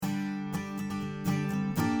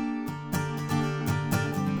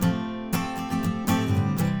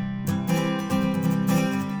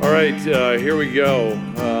right, here we go.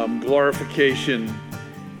 Glorification.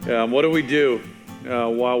 What do we do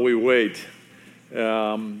while we wait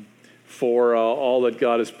for all that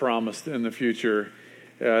God has promised in the future?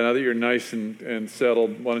 Now that you're nice and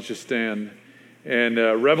settled, why don't you stand? And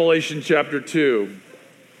Revelation chapter 2.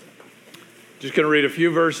 Just going to read a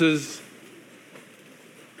few verses.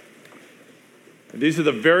 These are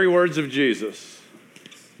the very words of Jesus.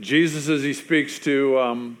 Jesus, as he speaks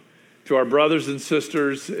to our brothers and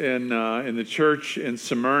sisters in the church in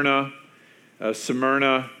Smyrna,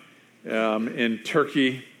 in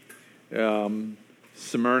Turkey.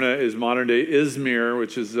 Smyrna is modern-day Izmir,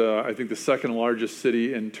 which is, I think, the second largest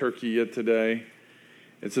city in Turkey yet today.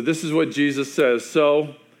 And so this is what Jesus says.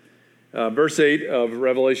 So, verse 8 of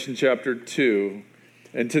Revelation chapter 2.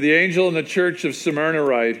 And to the angel in the church of Smyrna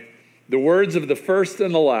write, the words of the first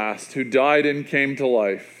and the last who died and came to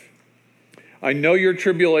life. I know your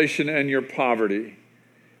tribulation and your poverty,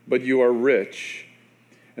 but you are rich.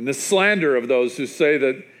 And the slander of those who say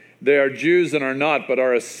that they are Jews and are not, but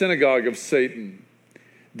are a synagogue of Satan.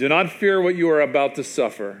 Do not fear what you are about to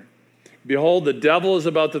suffer. Behold, the devil is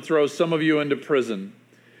about to throw some of you into prison,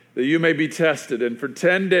 that you may be tested, and for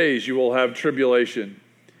 10 days you will have tribulation.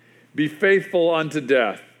 Be faithful unto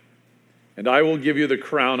death, and I will give you the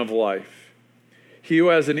crown of life. He who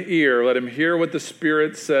has an ear, let him hear what the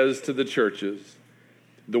Spirit says to the churches.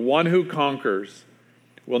 The one who conquers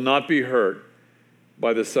will not be hurt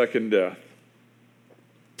by the second death.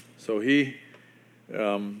 So the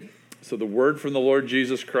word from the Lord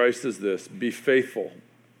Jesus Christ is this: be faithful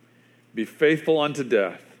unto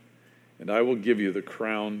death, and I will give you the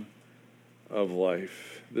crown of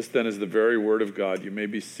life. This then is the very word of God. You may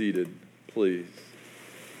be seated, please.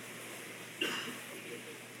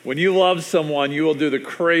 When you love someone, you will do the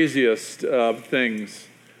craziest things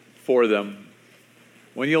for them.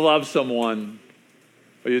 When you love someone,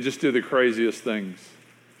 you just do the craziest things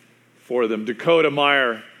for them. Dakota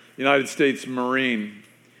Meyer, United States Marine,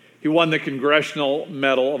 he won the Congressional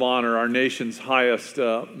Medal of Honor, our nation's highest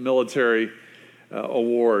military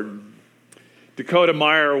award. Dakota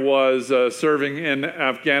Meyer was serving in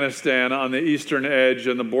Afghanistan on the eastern edge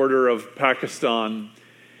and the border of Pakistan.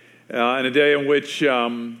 In a day in which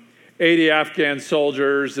 80 Afghan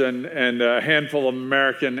soldiers and a handful of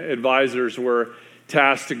American advisors were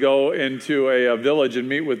tasked to go into a village and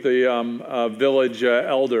meet with the village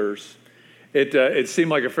elders. It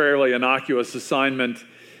seemed like a fairly innocuous assignment.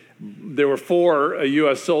 There were 4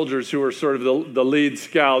 U.S. soldiers who were sort of the lead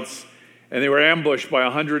scouts, and they were ambushed by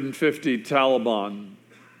 150 Taliban.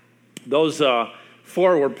 Those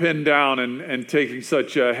 4 were pinned down and taking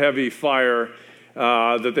such heavy fire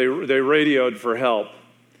that they radioed for help.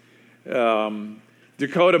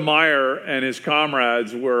 Dakota Meyer and his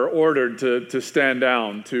comrades were ordered to stand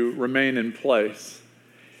down, to remain in place.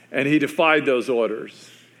 And he defied those orders.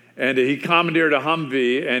 And he commandeered a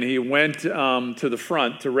Humvee, and he went to the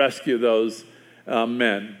front to rescue those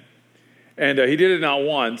men. And he did it not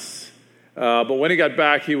once, but when he got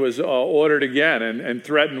back, he was ordered again and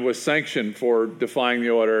threatened with sanction for defying the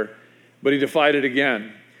order. But he defied it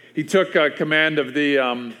again. He took command of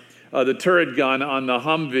the turret gun on the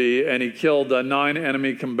Humvee, and he killed 9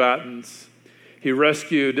 enemy combatants. He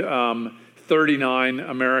rescued 39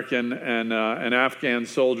 American and Afghan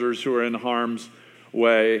soldiers who were in harm's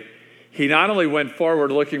way. He not only went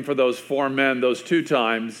forward looking for those 4 men those 2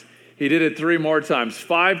 times, he did it 3 more times,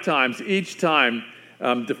 5 times, each time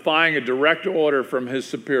defying a direct order from his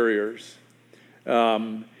superiors.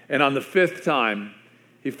 And on the 5th time,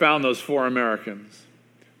 he found those 4 Americans.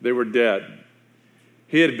 They were dead.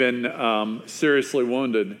 He had been seriously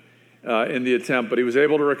wounded in the attempt, but he was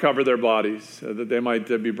able to recover their bodies that they might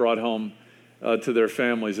be brought home to their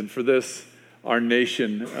families. And for this, our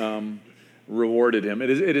nation rewarded him.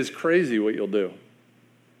 It is crazy what you'll do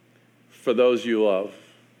for those you love.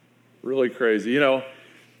 Really crazy.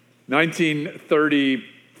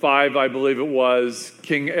 1935, I believe it was,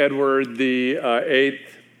 King Edward the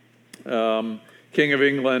Eighth, King of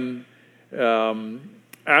England,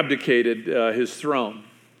 abdicated his throne.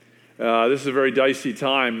 This is a very dicey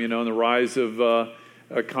time, in the rise of a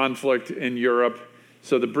conflict in Europe.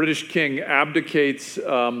 So the British king abdicates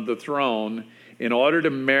the throne in order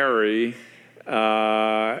to marry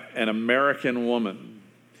an American woman.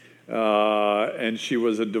 And she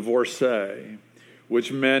was a divorcee,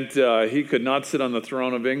 which meant he could not sit on the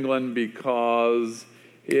throne of England because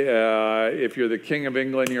if you're the king of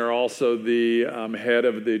England, you're also the head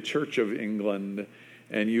of the Church of England.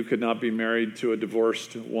 And you could not be married to a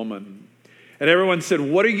divorced woman. And everyone said,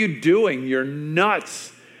 what are you doing? You're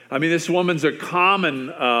nuts. I mean, this woman's she's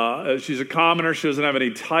a commoner. She doesn't have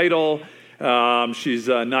any title. She's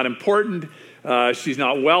not important. She's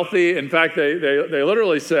not wealthy. In fact, they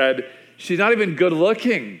literally said, she's not even good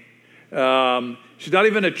looking. She's not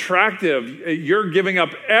even attractive. You're giving up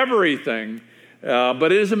everything.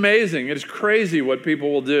 But it is amazing. It is crazy what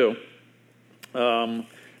people will do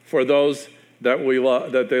for those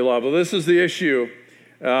that they love. Well, this is the issue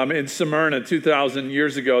in Smyrna 2,000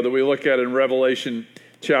 years ago that we look at in Revelation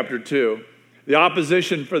chapter 2. The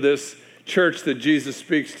opposition for this church that Jesus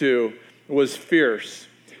speaks to was fierce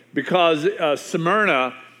because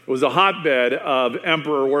Smyrna was a hotbed of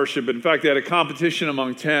emperor worship. In fact, they had a competition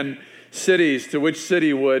among 10 cities to which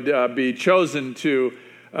city would be chosen to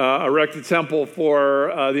erect a temple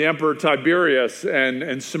for the Emperor Tiberius,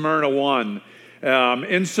 and Smyrna won.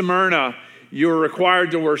 In Smyrna, you were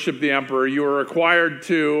required to worship the emperor. You were required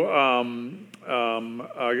to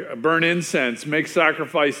burn incense, make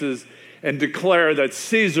sacrifices, and declare that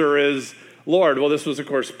Caesar is Lord. Well, this was, of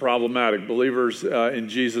course, problematic. Believers in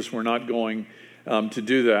Jesus were not going to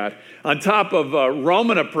do that. On top of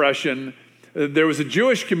Roman oppression, there was a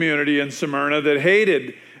Jewish community in Smyrna that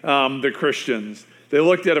hated the Christians. They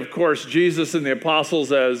looked at, of course, Jesus and the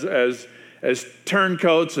apostles as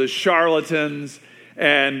turncoats, as charlatans,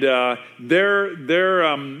 and their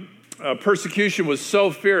persecution was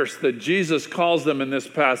so fierce that Jesus calls them in this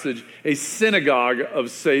passage a synagogue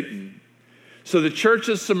of Satan. So the church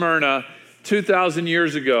of Smyrna 2,000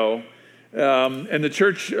 years ago, and the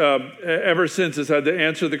church ever since has had to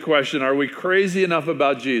answer the question, are we crazy enough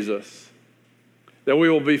about Jesus that we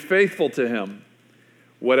will be faithful to him,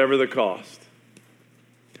 whatever the cost?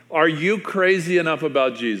 Are you crazy enough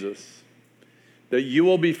about Jesus that you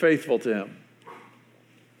will be faithful to him,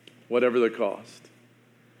 whatever the cost?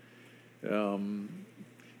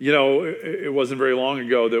 It wasn't very long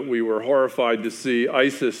ago that we were horrified to see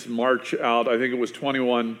ISIS march out. I think it was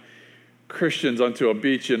 21 Christians onto a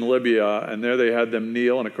beach in Libya, and there they had them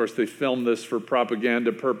kneel. And of course, they filmed this for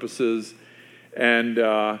propaganda purposes, and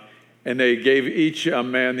they gave each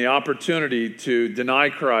man the opportunity to deny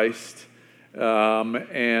Christ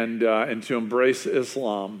and to embrace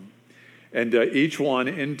Islam, and each one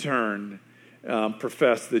in turn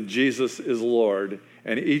professed that Jesus is Lord,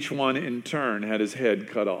 and each one in turn had his head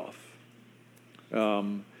cut off.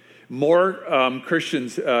 More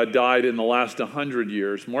Christians died in the last 100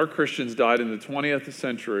 years. More Christians died in the 20th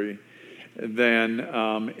century than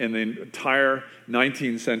in the entire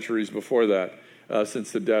 19 centuries before that,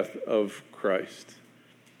 since the death of Christ.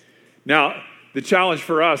 Now, the challenge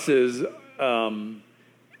for us is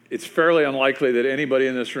it's fairly unlikely that anybody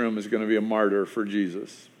in this room is going to be a martyr for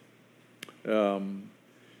Jesus. So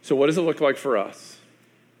what does it look like for us?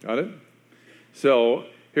 Got it? So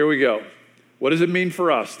here we go. What does it mean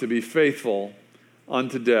for us to be faithful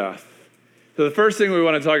unto death? So the first thing we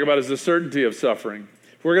want to talk about is the certainty of suffering.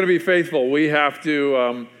 If we're going to be faithful, we have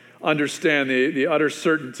to understand the utter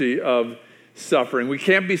certainty of suffering. We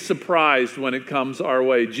can't be surprised when it comes our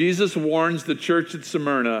way. Jesus warns the church at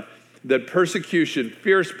Smyrna that persecution,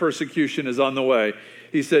 fierce persecution, is on the way.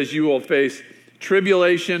 He says you will face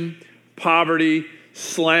tribulation, poverty,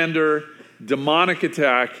 slander, demonic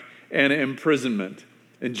attack, and imprisonment.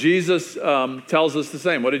 And Jesus tells us the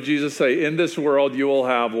same. What did Jesus say? In this world you will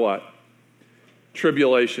have what?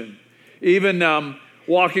 Tribulation. Even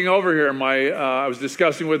walking over here, I was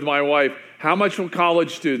discussing with my wife, how much will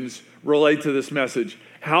college students relate to this message?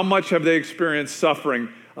 How much have they experienced suffering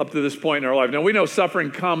up to this point in our life? Now, we know suffering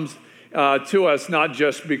comes to us not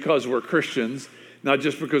just because we're Christians, not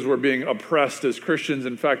just because we're being oppressed as Christians.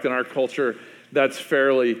 In fact, in our culture, that's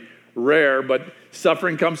fairly rare, but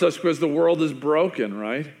suffering comes to us because the world is broken,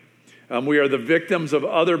 right? We are the victims of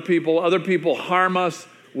other people. Other people harm us.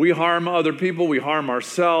 We harm other people. We harm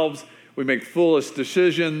ourselves. We make foolish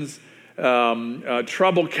decisions.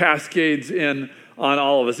 Trouble cascades in on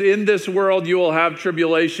all of us. In this world, you will have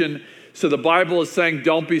tribulation. So the Bible is saying,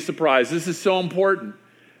 don't be surprised. This is so important.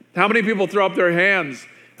 How many people throw up their hands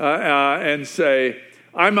and say,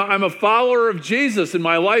 I'm a follower of Jesus and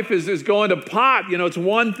my life is going to pot. It's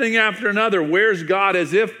one thing after another. Where's God?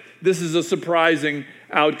 As if this is a surprising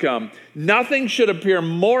outcome. Nothing should appear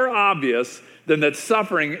more obvious than that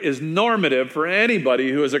suffering is normative for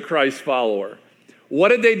anybody who is a Christ follower. What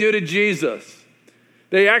did they do to Jesus?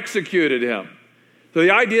 They executed him. So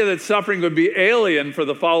the idea that suffering would be alien for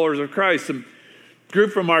the followers of Christ. A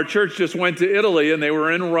group from our church just went to Italy and they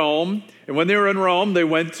were in Rome. And when they were in Rome, they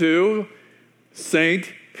went to St.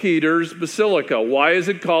 Peter's Basilica. Why is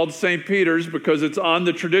it called St. Peter's? Because it's on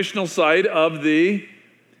the traditional site of the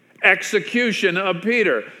execution of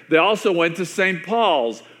Peter. They also went to St.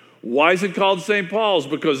 Paul's. Why is it called St. Paul's?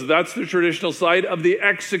 Because that's the traditional site of the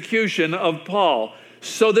execution of Paul.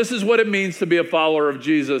 So this is what it means to be a follower of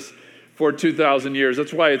Jesus for 2,000 years.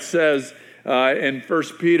 That's why it says in 1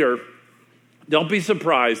 Peter, don't be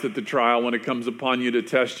surprised at the trial when it comes upon you to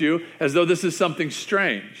test you, as though this is something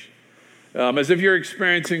strange, as if you're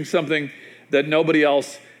experiencing something that nobody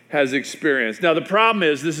else has experienced. Now, the problem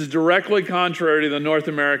is this is directly contrary to the North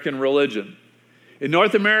American religion. In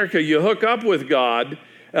North America, you hook up with God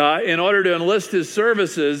in order to enlist his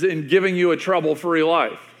services in giving you a trouble-free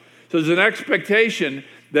life. So there's an expectation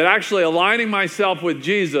that actually aligning myself with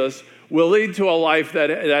Jesus will lead to a life that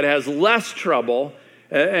has less trouble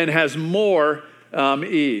and has more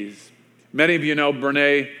ease. Many of you know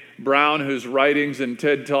Brene Brown, whose writings and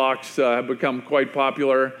TED Talks have become quite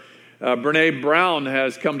popular. Brene Brown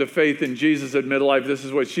has come to faith in Jesus at midlife. This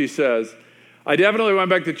is what she says. I definitely went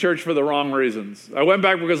back to church for the wrong reasons. I went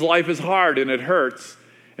back because life is hard and it hurts.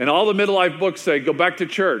 And all the midlife books say, go back to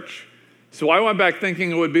church. So I went back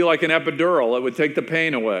thinking it would be like an epidural. It would take the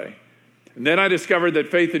pain away. And then I discovered that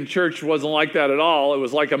faith in church wasn't like that at all. It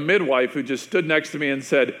was like a midwife who just stood next to me and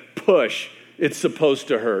said, push, it's supposed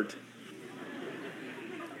to hurt.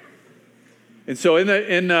 And so in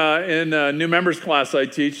new members class I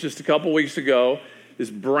teach just a couple weeks ago, this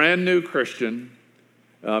brand new Christian,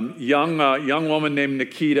 young woman named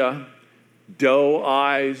Nikita, doe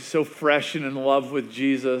eyes, so fresh and in love with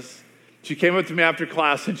Jesus. She came up to me after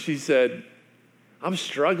class and she said, I'm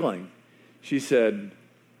struggling. She said,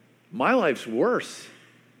 my life's worse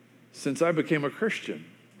since I became a Christian.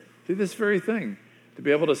 See, this very thing, to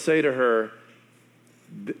be able to say to her,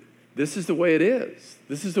 this is the way it is.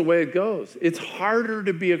 This is the way it goes. It's harder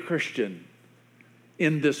to be a Christian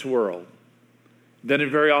in this world than it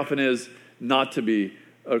very often is not to be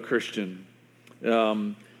a Christian.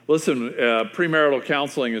 Listen, premarital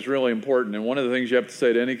counseling is really important. And one of the things you have to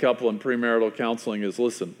say to any couple in premarital counseling is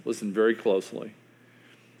listen very closely.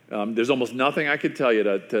 There's almost nothing I could tell you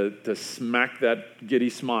to smack that giddy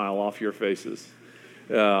smile off your faces.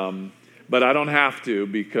 But I don't have to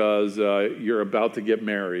because you're about to get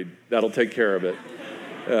married. That'll take care of it.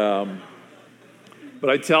 But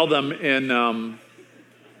I tell them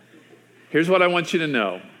here's what I want you to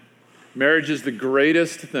know. Marriage is the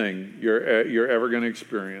greatest thing you're ever going to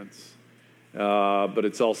experience. But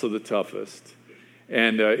it's also the toughest.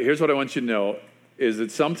 And here's what I want you to know is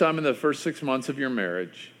that sometime in the first 6 months of your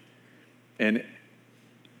marriage, and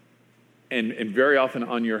very often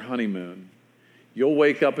on your honeymoon, you'll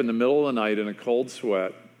wake up in the middle of the night in a cold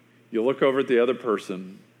sweat. You'll look over at the other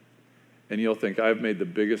person, and you'll think, I've made the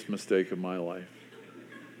biggest mistake of my life.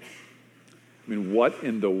 I mean, what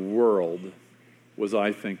in the world was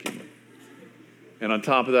I thinking? And on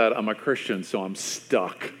top of that, I'm a Christian, so I'm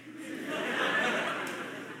stuck.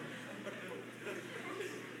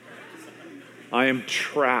 I am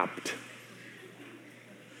trapped.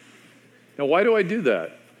 Now, why do I do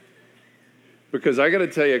that? Because I got to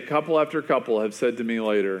tell you, couple after couple have said to me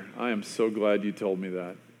later, I am so glad you told me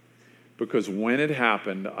that. Because when it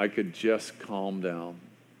happened, I could just calm down.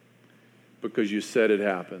 Because you said it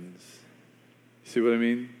happens. See what I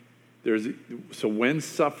mean? So when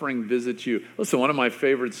suffering visits you, listen, one of my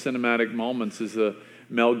favorite cinematic moments is the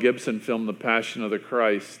Mel Gibson film, The Passion of the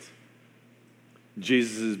Christ.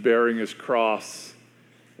 Jesus is bearing his cross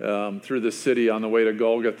through the city on the way to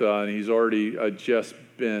Golgotha, and he's already just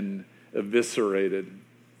been eviscerated.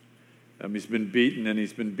 He's been beaten, and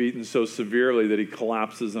he's been beaten so severely that he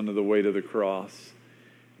collapses under the weight of the cross.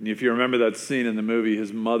 And if you remember that scene in the movie,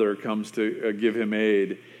 his mother comes to give him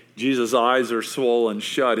aid. Jesus' eyes are swollen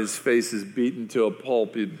shut. His face is beaten to a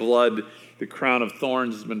pulp. Blood, the crown of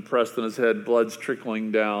thorns has been pressed on his head. Blood's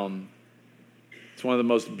trickling down. It's one of the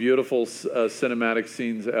most beautiful cinematic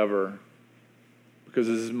scenes ever, because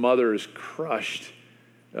his mother is crushed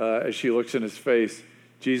as she looks in his face.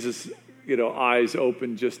 Jesus, eyes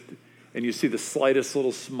open and you see the slightest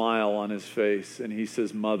little smile on his face, and he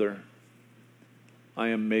says, Mother, I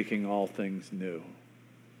am making all things new.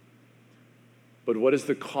 But what is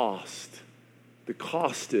the cost? The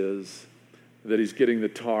cost is that he's getting the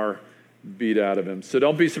tar beat out of him. So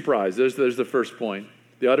don't be surprised. There's the first point.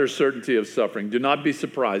 The utter certainty of suffering. Do not be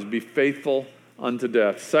surprised. Be faithful unto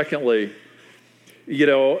death. Secondly,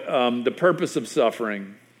 the purpose of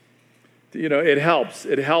suffering. It helps.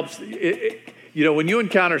 It helps. When you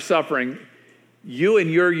encounter suffering, you in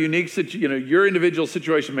your unique your individual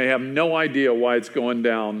situation may have no idea why it's going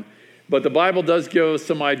down. But the Bible does give us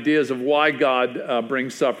some ideas of why God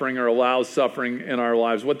brings suffering or allows suffering in our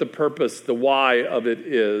lives, what the purpose, the why of it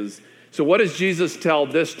is. So what does Jesus tell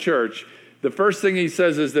this church? The first thing he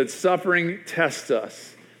says is that suffering tests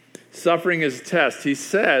us. Suffering is a test. He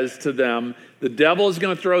says to them, the devil is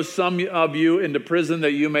going to throw some of you into prison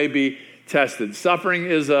that you may be tested. Suffering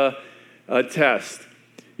is a test.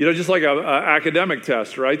 You know, just like an academic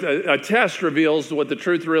test, right? A test reveals what the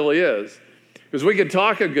truth really is. Because we can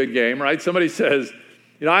talk a good game, right? Somebody says,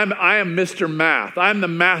 you know, I am Mr. Math. I'm the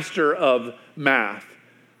master of math.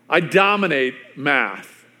 I dominate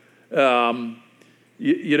math. Math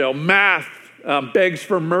begs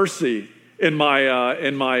for mercy in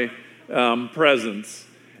my presence.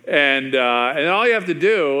 And all you have to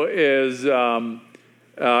do is, and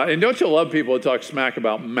don't you love people who talk smack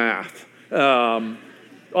about math?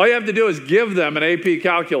 All you have to do is give them an AP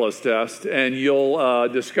calculus test, and you'll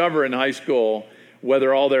discover in high school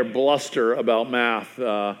whether all their bluster about math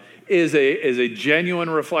is a genuine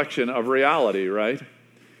reflection of reality, right?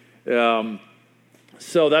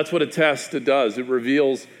 So that's what a test does. It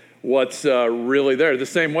reveals what's really there. The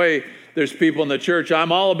same way there's people in the church,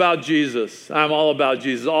 I'm all about Jesus. I'm all about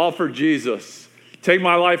Jesus. All for Jesus. Take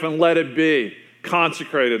my life and let it be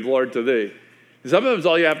consecrated, Lord, to thee. Sometimes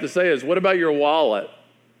all you have to say is, what about your wallet?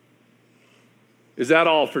 Is that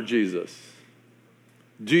all for Jesus?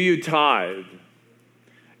 Do you tithe?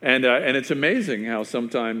 And it's amazing how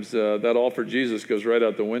sometimes that all for Jesus goes right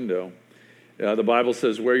out the window. The Bible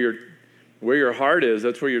says where your heart is,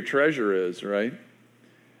 that's where your treasure is, right?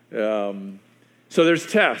 So there's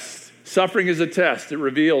tests. Suffering is a test. It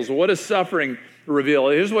reveals. What does suffering reveal?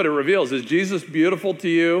 Here's what it reveals. Is Jesus beautiful to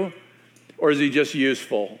you, or is he just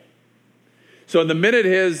useful? So in the minute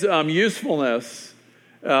his usefulness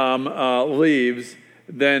leaves,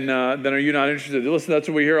 then are you not interested? Listen, that's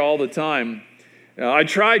what we hear all the time. I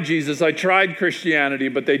tried Jesus, I tried Christianity,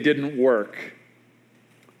 but they didn't work.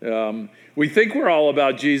 We think we're all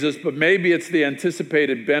about Jesus, but maybe it's the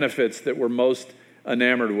anticipated benefits that we're most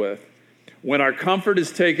enamored with. When our comfort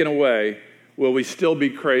is taken away, will we still be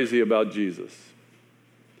crazy about Jesus?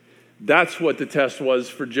 That's what the test was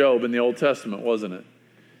for Job in the Old Testament, wasn't it?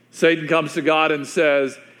 Satan comes to God and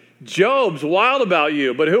says, Job's wild about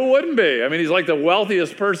you, but who wouldn't be? I mean, he's like the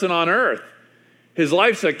wealthiest person on earth. His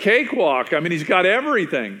life's a cakewalk. I mean, he's got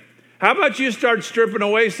everything. How about you start stripping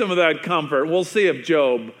away some of that comfort? We'll see if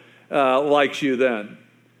Job likes you then.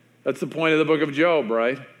 That's the point of the book of Job,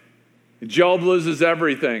 right? Job loses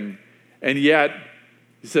everything, and yet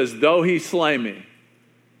he says, though he slay me,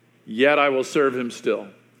 yet I will serve him still.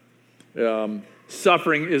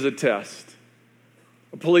 Suffering is a test.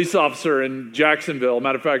 A police officer in Jacksonville,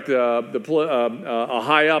 matter of fact, a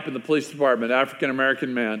high up in the police department,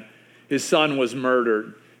 African-American man, his son was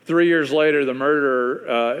murdered. 3 years later, the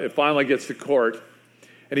murderer finally gets to court.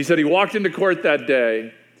 And he said he walked into court that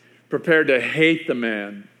day prepared to hate the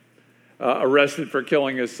man arrested for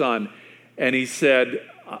killing his son. And he said,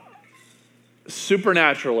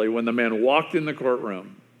 supernaturally, when the man walked in the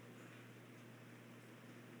courtroom,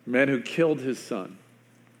 the man who killed his son,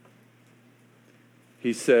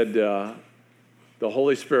 he said, the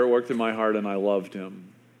Holy Spirit worked in my heart and I loved him.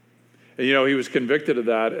 And, you know, he was convicted of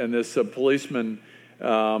that, and this policeman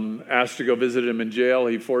asked to go visit him in jail.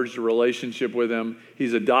 He forged a relationship with him.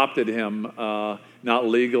 He's adopted him, not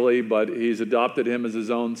legally, but he's adopted him as his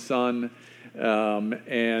own son.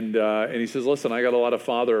 And he says, listen, I got a lot of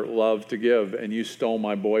father love to give, and you stole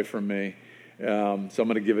my boy from me, so I'm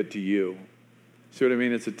going to give it to you. See what I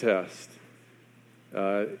mean? It's a test.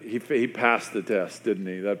 He passed the test, didn't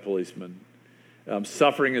he, that policeman?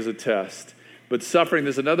 Suffering is a test. But suffering,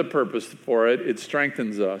 there's another purpose for it. It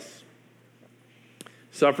strengthens us.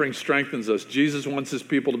 Suffering strengthens us. Jesus wants his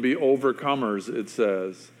people to be overcomers, it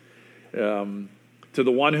says. To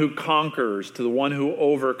the one who conquers, to the one who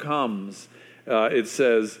overcomes, it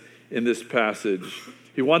says in this passage.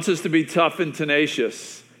 He wants us to be tough and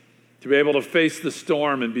tenacious, to be able to face the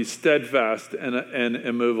storm and be steadfast and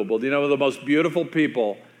immovable. Do you know the most beautiful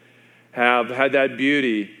people have had that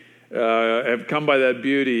beauty, have come by that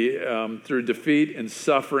beauty through defeat and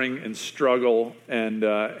suffering and struggle and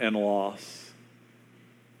loss.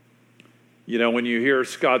 You know, when you hear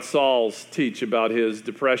Scott Sauls teach about his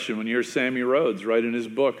depression, when you hear Sammy Rhodes write in his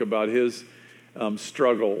book about his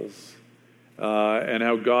struggles and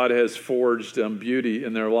how God has forged beauty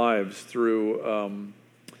in their lives through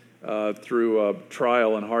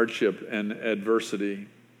trial and hardship and adversity.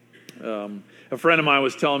 A friend of mine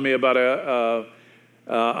was telling me about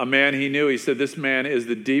a man he knew. He said, this man is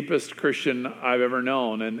the deepest Christian I've ever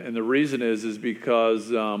known. And the reason is because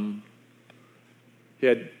he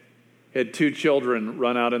had two children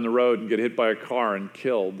run out in the road and get hit by a car and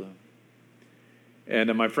killed.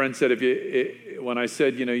 And my friend said, when I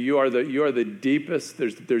said, you know, you are the deepest,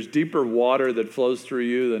 there's deeper water that flows through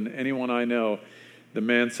you than anyone I know. The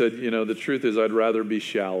man said, you know, the truth is I'd rather be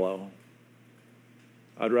shallow.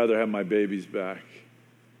 I'd rather have my babies back.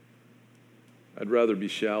 I'd rather be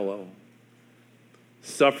shallow.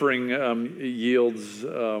 Suffering yields,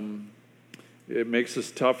 it makes us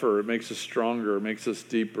tougher, it makes us stronger, it makes us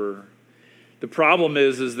deeper. The problem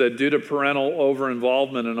is that due to parental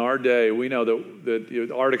over-involvement in our day, we know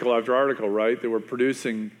that article after article, right, that we're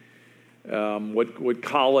producing what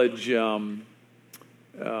college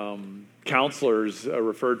counselors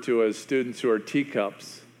refer to as students who are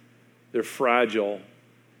teacups. They're fragile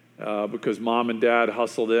because mom and dad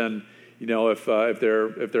hustled in. You know, if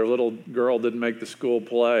their little girl didn't make the school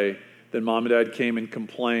play, then mom and dad came and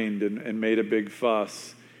complained and made a big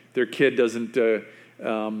fuss. If their kid doesn't get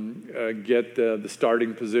the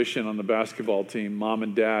starting position on the basketball team, mom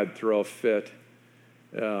and dad throw a fit.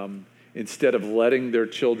 Instead of letting their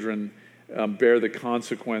children bear the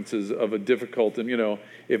consequences of a difficult, and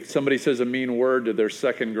if somebody says a mean word to their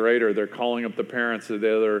second grader, they're calling up the parents of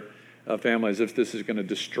the other family as if this is going to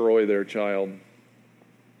destroy their child.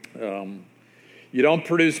 You don't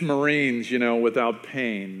produce Marines, without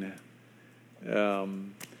pain.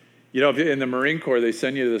 If in the Marine Corps, they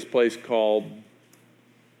send you to this place called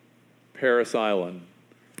Parris Island.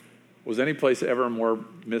 Was any place ever more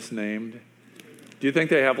misnamed? Do you think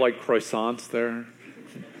they have like croissants there?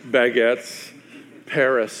 Baguettes?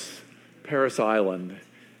 Parris Island.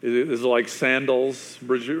 Is it like Sandals,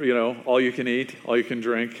 all you can eat, all you can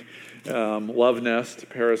drink? Love Nest,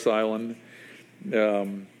 Parris Island.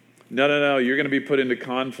 No, you're going to be put into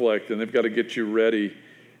conflict, and they've got to get you ready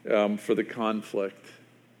for the conflict.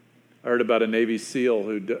 I heard about a Navy SEAL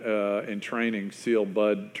who, in training, SEAL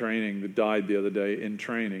Bud training, that died the other day in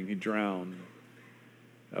training. He drowned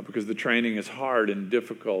because the training is hard and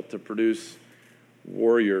difficult to produce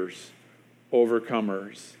warriors,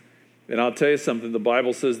 overcomers. And I'll tell you something, the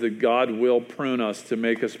Bible says that God will prune us to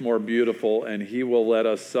make us more beautiful, and he will let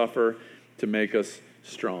us suffer to make us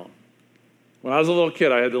strong. When I was a little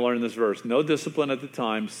kid, I had to learn this verse. No discipline at the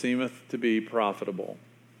time seemeth to be profitable.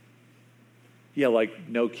 Yeah, like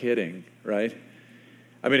no kidding, right?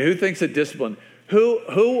 I mean, who thinks that discipline? Who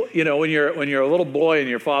when you're a little boy and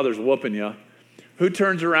your father's whooping you, who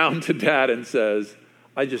turns around to dad and says,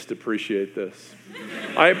 "I just appreciate this.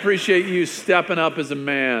 I appreciate you stepping up as a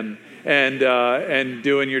man and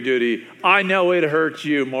doing your duty. I know it hurts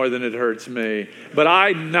you more than it hurts me, but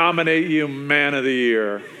I nominate you Man of the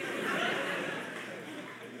Year."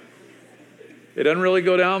 It doesn't really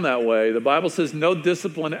go down that way. The Bible says no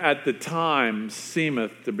discipline at the time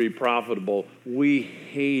seemeth to be profitable. We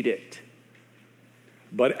hate it.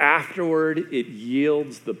 But afterward it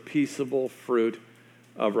yields the peaceable fruit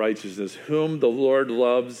of righteousness. Whom the Lord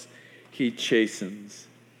loves, he chastens.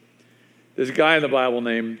 There's a guy in the Bible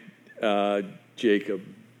named Jacob.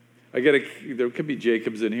 There could be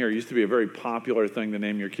Jacobs in here. It used to be a very popular thing to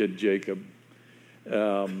name your kid Jacob.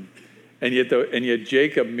 And yet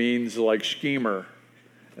Jacob means like schemer.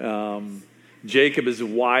 Jacob is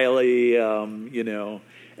wily,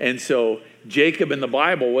 And so Jacob in the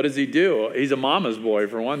Bible, what does he do? He's a mama's boy,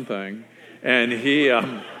 for one thing. And he,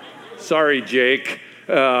 sorry, Jake.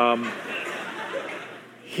 And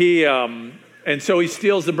so he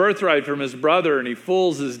steals the birthright from his brother, and he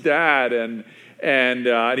fools his dad, and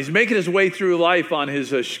he's making his way through life on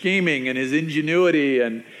his scheming and his ingenuity,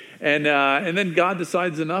 and then God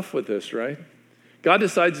decides enough with this, right? God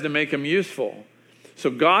decides to make him useful. So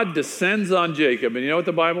God descends on Jacob, and you know what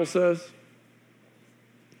the Bible says?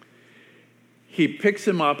 He picks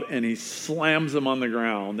him up and he slams him on the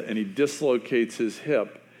ground, and he dislocates his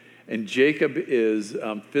hip. And Jacob is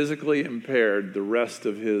physically impaired the rest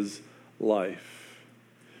of his life.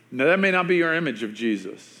 Now, that may not be your image of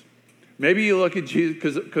Jesus. Maybe you look at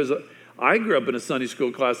Jesus, because I grew up in a Sunday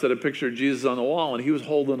school class that had a picture of Jesus on the wall, and he was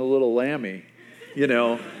holding a little lammy,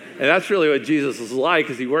 And that's really what Jesus is like,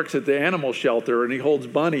 because he works at the animal shelter, and he holds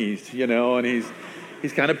bunnies, and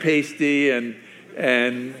he's kind of pasty, and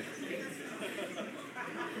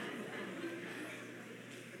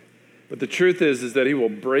but the truth is that he will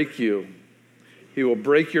break you. He will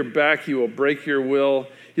break your back. He will break your will.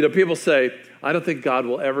 People say, I don't think God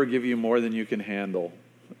will ever give you more than you can handle.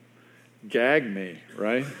 Gag me,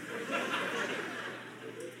 right?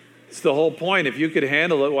 It's the whole point. If you could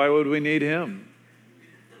handle it, why would we need him?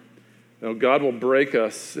 God will break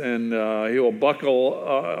us, and he will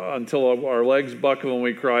buckle until our legs buckle and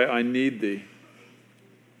we cry, I need thee.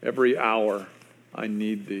 Every hour, I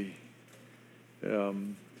need thee.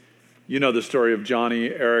 You know the story of Johnny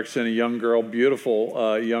Erickson, a young girl,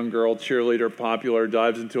 beautiful young girl, cheerleader, popular,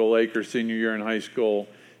 dives into a lake her senior year in high school,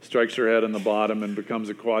 strikes her head on the bottom, and becomes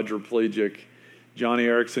a quadriplegic. Johnny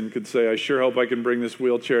Erickson could say, I sure hope I can bring this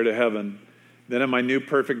wheelchair to heaven. Then in my new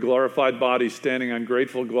perfect glorified body, standing on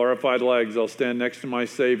grateful glorified legs, I'll stand next to my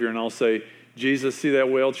Savior and I'll say, Jesus, see that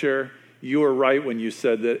wheelchair? you were right when you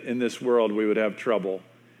said that in this world we would have trouble,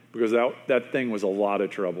 because that thing was a lot of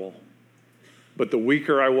trouble. But the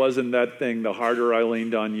weaker I was in that thing, the harder I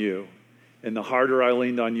leaned on you. And the harder I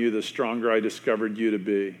leaned on you, the stronger I discovered you to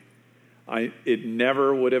be. It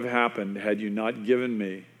never would have happened had you not given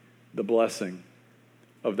me the blessing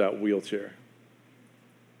of that wheelchair.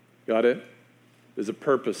 Got it? There's a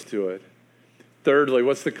purpose to it. Thirdly,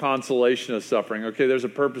 what's the consolation of suffering? Okay, there's a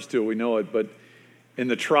purpose to it, we know it, but in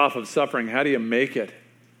the trough of suffering, how do you make it?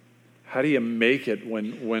 How do you make it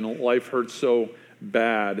when life hurts so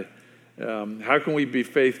bad? How can we be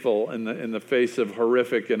faithful in the face of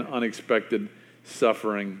horrific and unexpected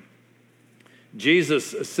suffering?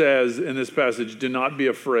 Jesus says in this passage, do not be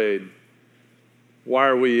afraid. Why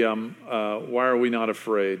are we not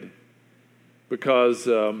afraid? Because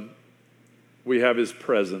we have his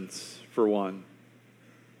presence, for one.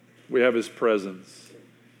 We have his presence.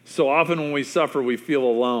 So often when we suffer, we feel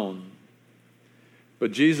alone.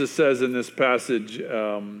 But Jesus says in this passage,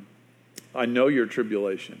 I know your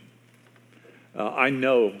tribulation. I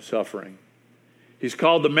know suffering. He's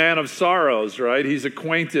called the man of sorrows, right? He's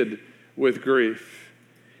acquainted with grief.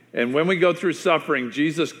 And when we go through suffering,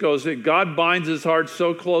 God binds his heart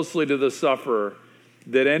so closely to the sufferer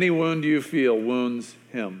that any wound you feel wounds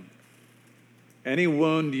him. Any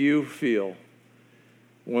wound you feel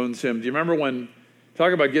wounds him. Do you remember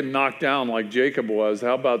talk about getting knocked down like Jacob was,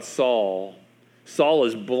 how about Saul? Saul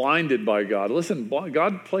is blinded by God. Listen,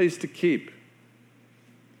 God plays to keep.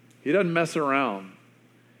 He doesn't mess around.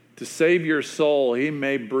 To save your soul, he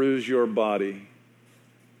may bruise your body.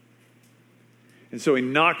 And so he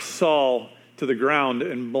knocks Saul to the ground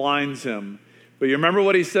and blinds him. But you remember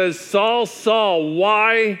what he says? Saul, Saul,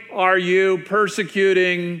 why are you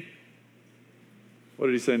persecuting? What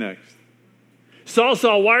did he say next? Saul,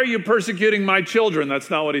 Saul, why are you persecuting my children? That's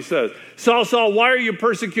not what he says. Saul, Saul, why are you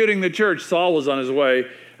persecuting the church? Saul was on his way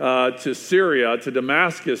to Syria, to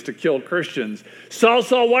Damascus, to kill Christians. Saul,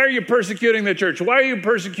 Saul, why are you persecuting the church? Why are you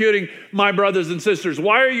persecuting my brothers and sisters?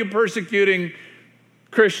 Why are you persecuting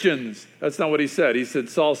Christians? That's not what he said. He said,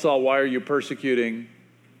 Saul, Saul, why are you persecuting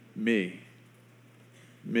me?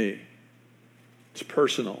 Me. It's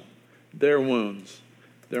personal. Their wounds.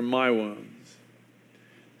 They're my wounds.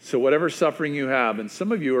 So whatever suffering you have, and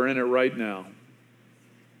some of you are in it right now,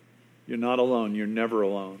 you're not alone. You're never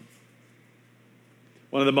alone.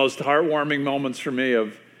 One of the most heartwarming moments for me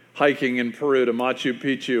of hiking in Peru to Machu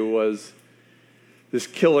Picchu was this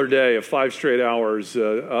killer day of 5 straight hours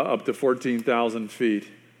up to 14,000 feet.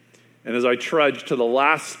 And as I trudged to the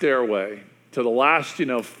last stairway, to the last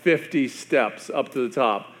 50 steps up to the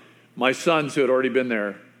top, my sons, who had already been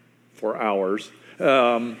there for hours,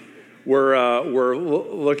 were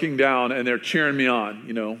looking down and they're cheering me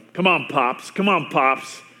on. Come on,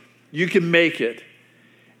 Pops, you can make it.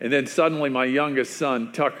 And then suddenly my youngest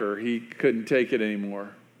son, Tucker, he couldn't take it anymore.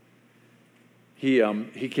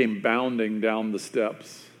 He came bounding down the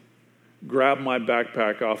steps, grabbed my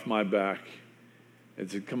backpack off my back, and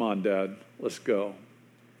said, come on, Dad, let's go.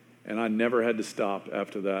 And I never had to stop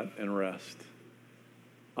after that and rest.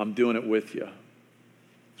 I'm doing it with you.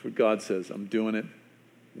 That's what God says. I'm doing it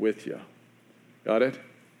with you. Got it?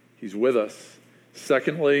 He's with us.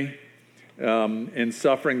 Secondly, in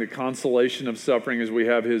suffering, the consolation of suffering is we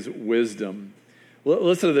have his wisdom.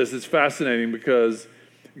 Listen to this. It's fascinating because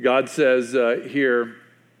God says here,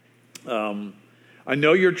 I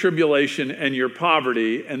know your tribulation and your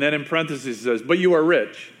poverty, and then in parentheses he says, but you are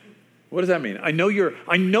rich. What does that mean? I know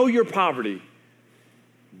your poverty,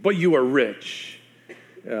 but you are rich.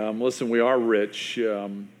 Listen, we are rich.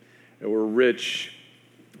 We're rich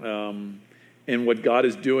in what God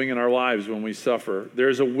is doing in our lives when we suffer.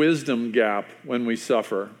 There's a wisdom gap when we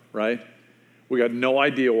suffer, right? We got no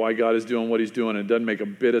idea why God is doing what he's doing. It doesn't make a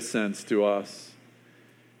bit of sense to us.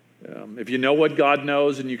 If you know what God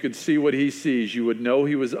knows and you could see what he sees, you would know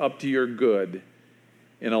he was up to your good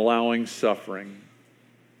in allowing suffering.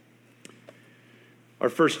 Our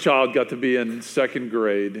first child got to be in second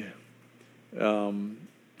grade.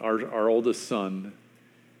 Our oldest son,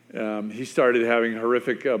 he started having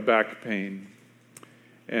horrific back pain.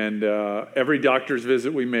 And every doctor's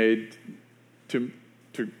visit we made to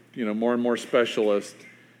more and more specialists,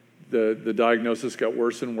 the diagnosis got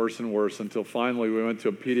worse and worse and worse until finally we went to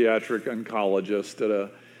a pediatric oncologist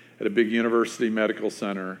at a big university medical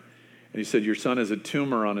center. And he said, your son has a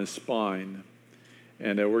tumor on his spine.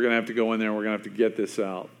 And we're going to have to go in there and we're going to have to get this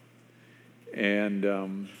out. And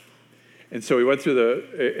so we went through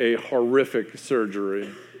a horrific surgery.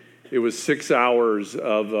 It was 6 hours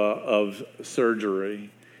of surgery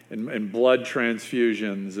and blood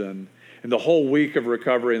transfusions and the whole week of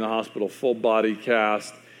recovery in the hospital, full body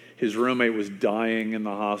cast. His roommate was dying in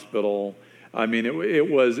the hospital. I mean, it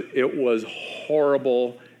was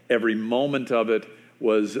horrible. Every moment of it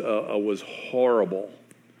was horrible.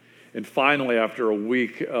 And finally, after a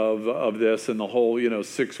week of this and the whole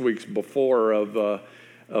 6 weeks before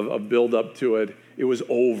of build up to it, it was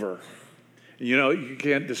over. You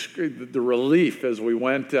can't describe the relief as we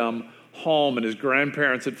went home, and his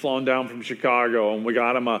grandparents had flown down from Chicago, and we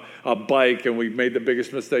got him a bike, and we made the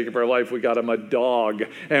biggest mistake of our life. We got him a dog,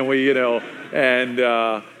 and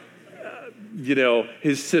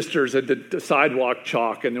his sisters had the sidewalk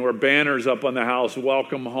chalk, and there were banners up on the house,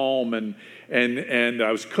 "Welcome home," and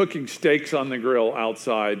I was cooking steaks on the grill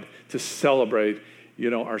outside to celebrate.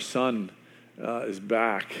 Our son is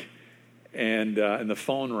back, and the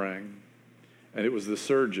phone rang, and it was the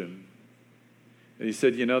surgeon. And he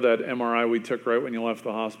said, that MRI we took right when you left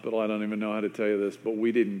the hospital, I don't even know how to tell you this, but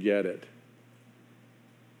we didn't get it.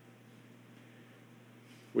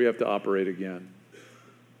 We have to operate again.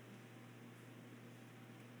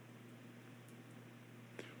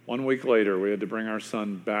 One week later, we had to bring our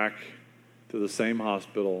son back to the same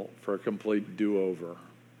hospital for a complete do-over.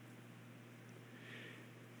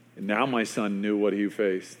 And now my son knew what he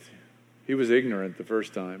faced. He was ignorant the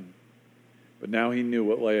first time, but now he knew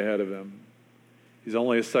what lay ahead of him. He's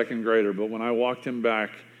only a second grader, but when I walked him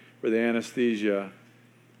back for the anesthesia,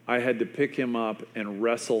 I had to pick him up and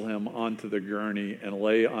wrestle him onto the gurney and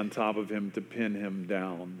lay on top of him to pin him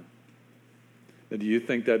down. Now, do you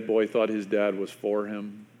think that boy thought his dad was for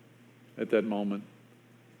him at that moment?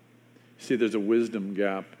 See, there's a wisdom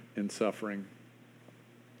gap in suffering.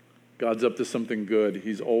 God's up to something good.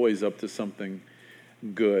 He's always up to something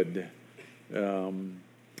good.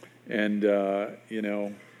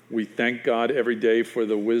 We thank God every day for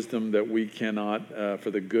the wisdom that we cannot,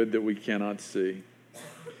 for the good that we cannot see.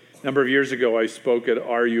 A number of years ago, I spoke at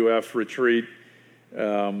RUF retreat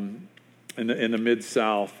in the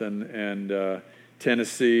Mid-South and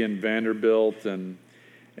Tennessee and Vanderbilt, and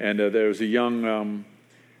there was a young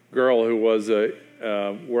girl who was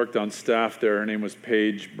worked on staff there. Her name was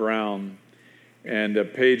Paige Brown, and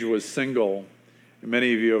Paige was single.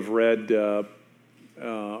 Many of you have read or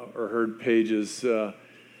heard Paige's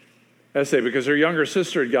essay, because her younger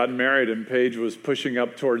sister had gotten married, and Paige was pushing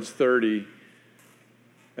up towards 30.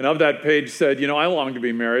 And of that, Paige said, I long to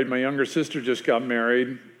be married. My younger sister just got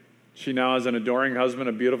married. She now has an adoring husband,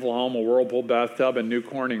 a beautiful home, a Whirlpool bathtub, and new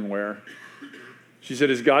Corningware. She said,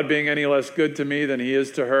 is God being any less good to me than he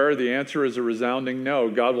is to her? The answer is a resounding no.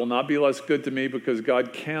 God will not be less good to me because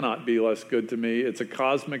God cannot be less good to me. It's a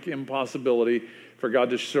cosmic impossibility for God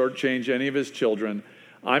to shortchange any of his children.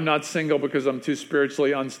 I'm not single because I'm too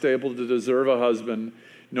spiritually unstable to deserve a husband,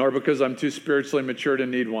 nor because I'm too spiritually mature to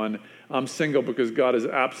need one. I'm single because God is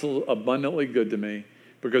absolutely abundantly good to me,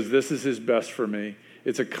 because this is his best for me.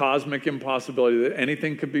 It's a cosmic impossibility that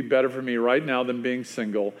anything could be better for me right now than being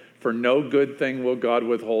single. For no good thing will God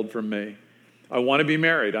withhold from me. I want to be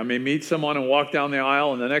married. I may meet someone and walk down the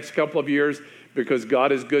aisle in the next couple of years because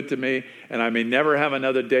God is good to me, and I may never have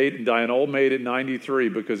another date and die an old maid at 93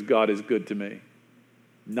 because God is good to me.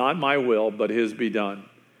 Not my will, but his be done.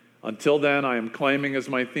 Until then, I am claiming as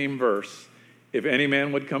my theme verse, if any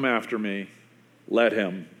man would come after me, let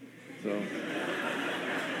him.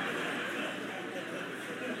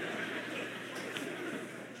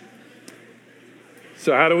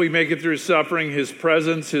 So how do we make it through suffering? His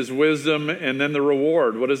presence, his wisdom, and then the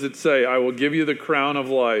reward. What does it say? I will give you the crown of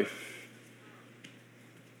life.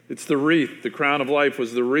 It's the wreath. The crown of life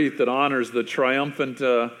was the wreath that honors the triumphant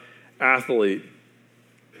athlete.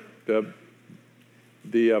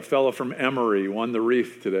 The fellow from Emory won the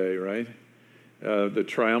wreath today, right? The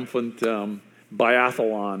triumphant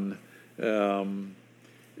biathlon,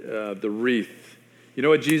 the wreath. You know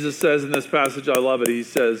what Jesus says in this passage? I love it. He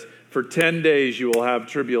says, for 10 days you will have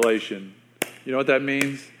tribulation. You know what that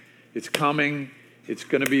means? It's coming. It's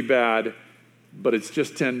going to be bad, but it's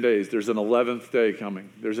just 10 days. There's an 11th day coming.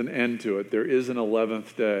 There's an end to it. There is an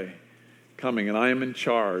 11th day coming, and I am in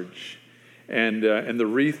charge. And the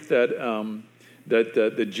wreath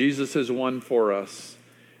that Jesus has won for us,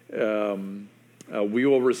 we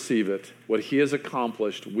will receive it. What he has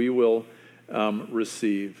accomplished, we will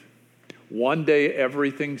receive. One day,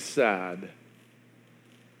 everything sad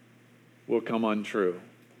will come untrue.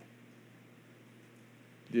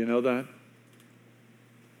 Do you know that?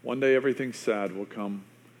 One day, everything sad will come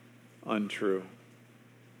untrue.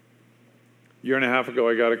 A year and a half ago,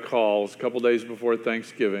 I got a call. It was a couple days before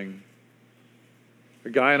Thanksgiving. A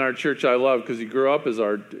guy in our church I love because he grew up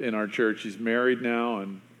in our church. He's married now,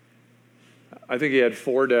 and I think he had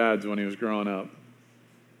 4 dads when he was growing up.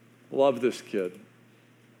 Love this kid.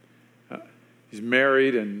 He's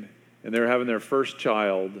married, and and they're having their first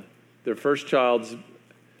child.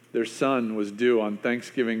 Their son was due on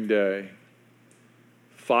Thanksgiving Day.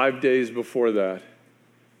 5 days before that,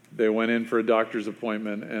 they went in for a doctor's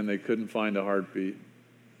appointment and they couldn't find a heartbeat.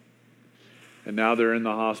 And now they're in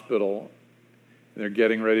the hospital and they're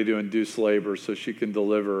getting ready to induce labor so she can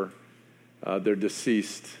deliver their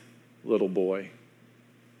deceased little boy.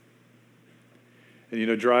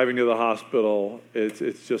 And driving to the hospital,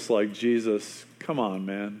 it's just like, Jesus, come on,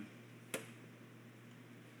 man.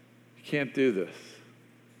 You can't do this.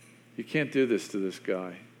 You can't do this to this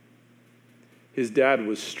guy. His dad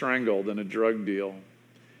was strangled in a drug deal.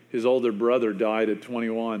 His older brother died at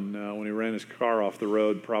 21 when he ran his car off the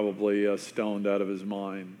road, probably stoned out of his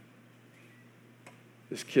mind.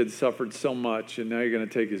 This kid suffered so much, and now you're going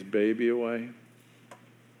to take his baby away?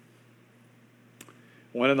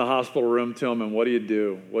 Went in the hospital room to him, and what do you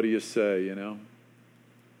do? What do you say, And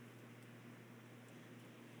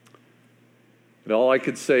all I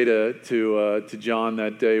could say to John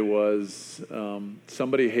that day was,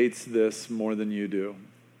 somebody hates this more than you do.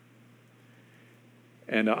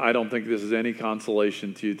 And I don't think this is any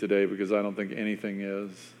consolation to you today, because I don't think anything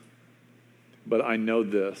is. But I know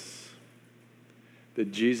this,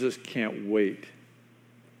 that Jesus can't wait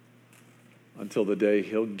until the day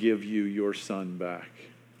he'll give you your son back.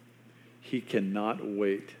 He cannot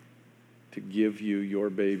wait to give you your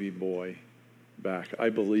baby boy back. I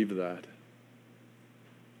believe that.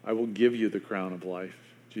 I will give you the crown of life,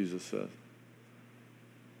 Jesus says.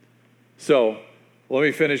 So, let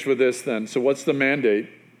me finish with this then. So what's the mandate?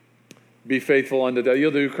 Be faithful unto death.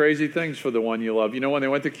 You'll do crazy things for the one you love. When they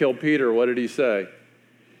went to kill Peter, what did he say?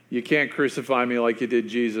 You can't crucify me like you did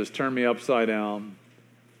Jesus. Turn me upside down.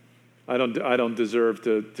 I don't deserve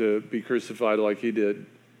to be crucified like he did.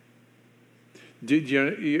 Did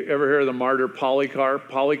you ever hear of the martyr Polycarp?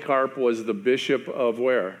 Polycarp was the bishop of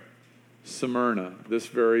where? Smyrna, this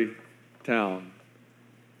very town.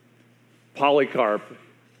 Polycarp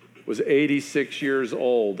was 86 years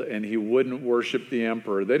old, and he wouldn't worship the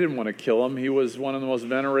emperor. They didn't want to kill him. He was one of the most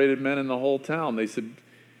venerated men in the whole town. They said,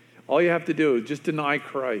 all you have to do is just deny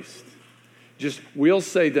Christ. We'll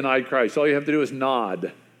say deny Christ. All you have to do is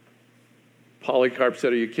nod. Polycarp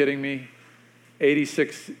said, are you kidding me?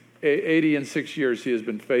 80 and 6 years he has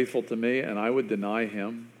been faithful to me, and I would deny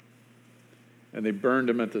him. And they burned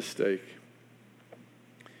him at the stake.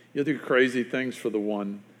 You'll do crazy things for the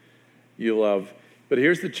one you love. But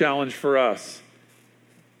here's the challenge for us.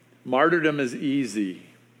 Martyrdom is easy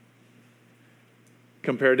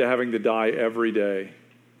compared to having to die every day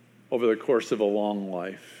over the course of a long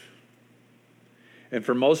life. And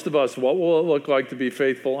for most of us, what will it look like to be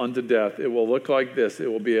faithful unto death? It will look like this. It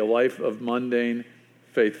will be a life of mundane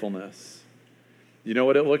faithfulness. You know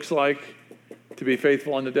what it looks like to be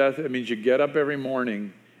faithful unto death? It means you get up every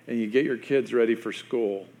morning and you get your kids ready for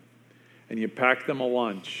school and you pack them a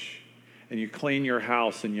lunch and you clean your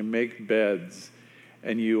house and you make beds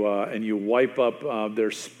and you wipe up their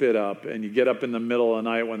spit up, and you get up in the middle of the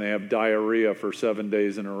night when they have diarrhea for 7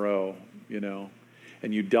 days in a row,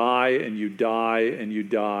 and you die and you die and you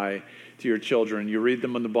die to your children. You read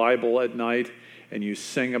them in the Bible at night and you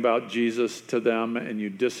sing about Jesus to them and you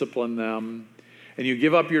discipline them. And you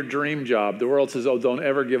give up your dream job. The world says, don't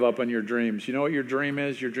ever give up on your dreams. You know what your dream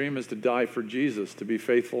is? Your dream is to die for Jesus, to be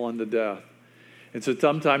faithful unto death. And so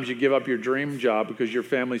sometimes you give up your dream job because your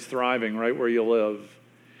family's thriving right where you live.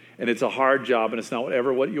 And it's a hard job, and it's not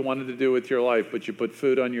what you wanted to do with your life, but you put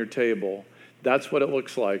food on your table. That's what it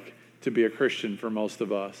looks like to be a Christian for most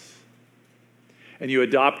of us. And you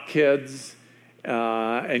adopt kids,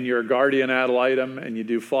 and you're a guardian ad litem, and you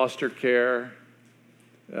do foster care.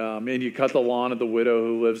 And you cut the lawn of the widow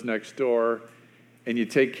who lives next door, and you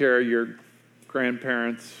take care of your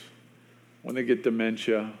grandparents when they get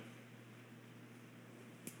dementia.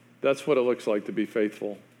 That's what it looks like to be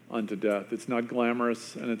faithful unto death. It's not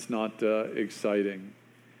glamorous and it's not exciting.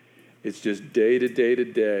 It's just day to day to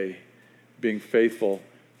day being faithful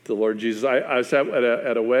to the Lord Jesus. I sat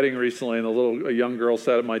at a wedding recently, and a young girl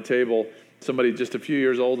sat at my table, somebody just a few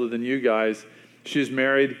years older than you guys. She's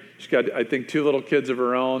married. She's got, I think, 2 little kids of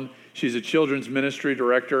her own. She's a children's ministry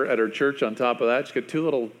director at her church on top of that. She's got 2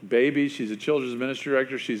 little babies. She's a children's ministry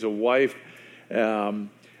director. She's a wife.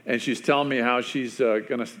 And she's telling me how she's going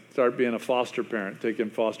to start being a foster parent, taking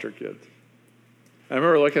foster kids. I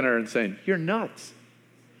remember looking at her and saying, you're nuts.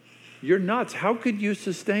 You're nuts. How could you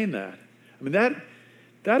sustain that? I mean,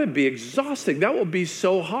 that'd be exhausting. That would be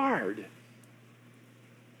so hard.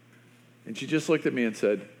 And she just looked at me and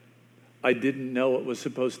said, I didn't know it was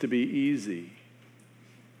supposed to be easy.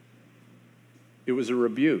 It was a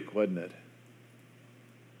rebuke, wasn't it?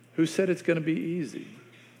 Who said it's going to be easy?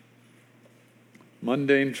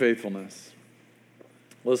 Mundane faithfulness.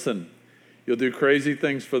 Listen, you'll do crazy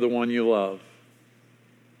things for the one you love.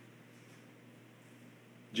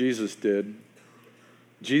 Jesus did.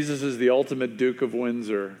 Jesus is the ultimate Duke of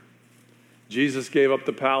Windsor. Jesus gave up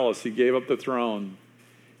the palace. He gave up the throne.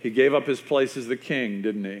 He gave up his place as the king,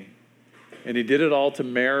 didn't he? And he did it all to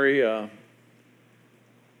marry a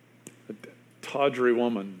tawdry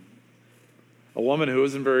woman. A woman who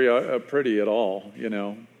isn't very pretty at all, you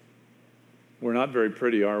know. We're not very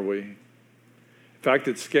pretty, are we? In fact,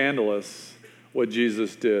 it's scandalous what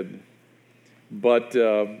Jesus did. But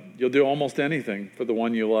you'll do almost anything for the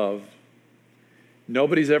one you love.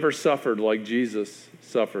 Nobody's ever suffered like Jesus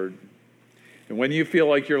suffered. And when you feel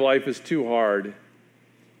like your life is too hard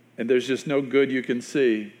and there's just no good you can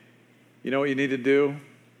see, you know what you need to do?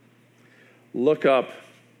 Look up.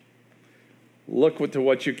 Look to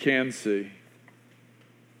what you can see.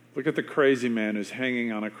 Look at the crazy man who's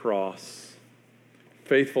hanging on a cross,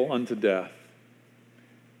 faithful unto death,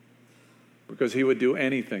 because he would do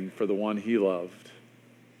anything for the one he loved.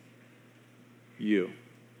 You.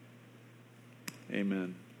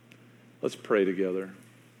 Amen. Let's pray together.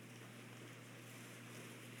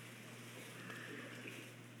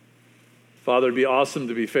 Father, it'd be awesome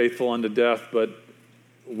to be faithful unto death, but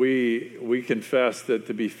we confess that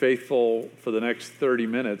to be faithful for the next 30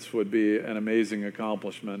 minutes would be an amazing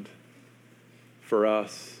accomplishment for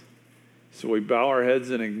us. So we bow our heads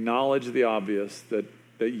and acknowledge the obvious, that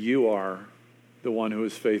you are the one who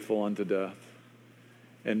is faithful unto death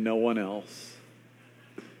and no one else.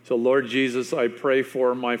 So Lord Jesus, I pray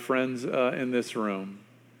for my friends in this room,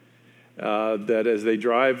 that as they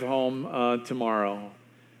drive home tomorrow,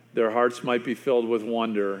 their hearts might be filled with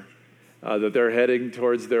wonder, that they're heading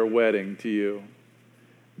towards their wedding to you,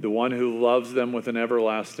 the one who loves them with an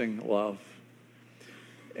everlasting love,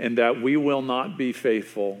 and that we will not be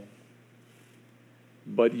faithful,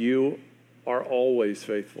 but you are always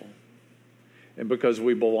faithful. And because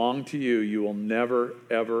we belong to you, you will never,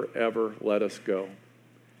 ever, ever let us go.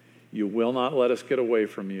 You will not let us get away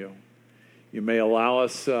from you. You may allow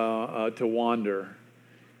us to wander,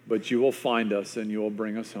 but you will find us and you will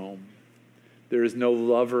bring us home. There is no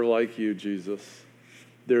lover like you, Jesus.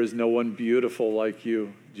 There is no one beautiful like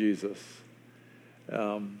you, Jesus.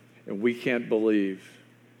 And we can't believe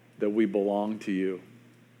that we belong to you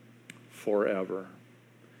forever.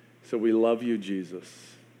 So we love you,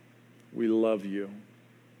 Jesus. We love you.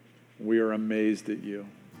 We are amazed at you.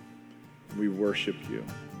 We worship you.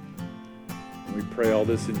 And we pray all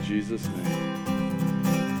this in Jesus' name.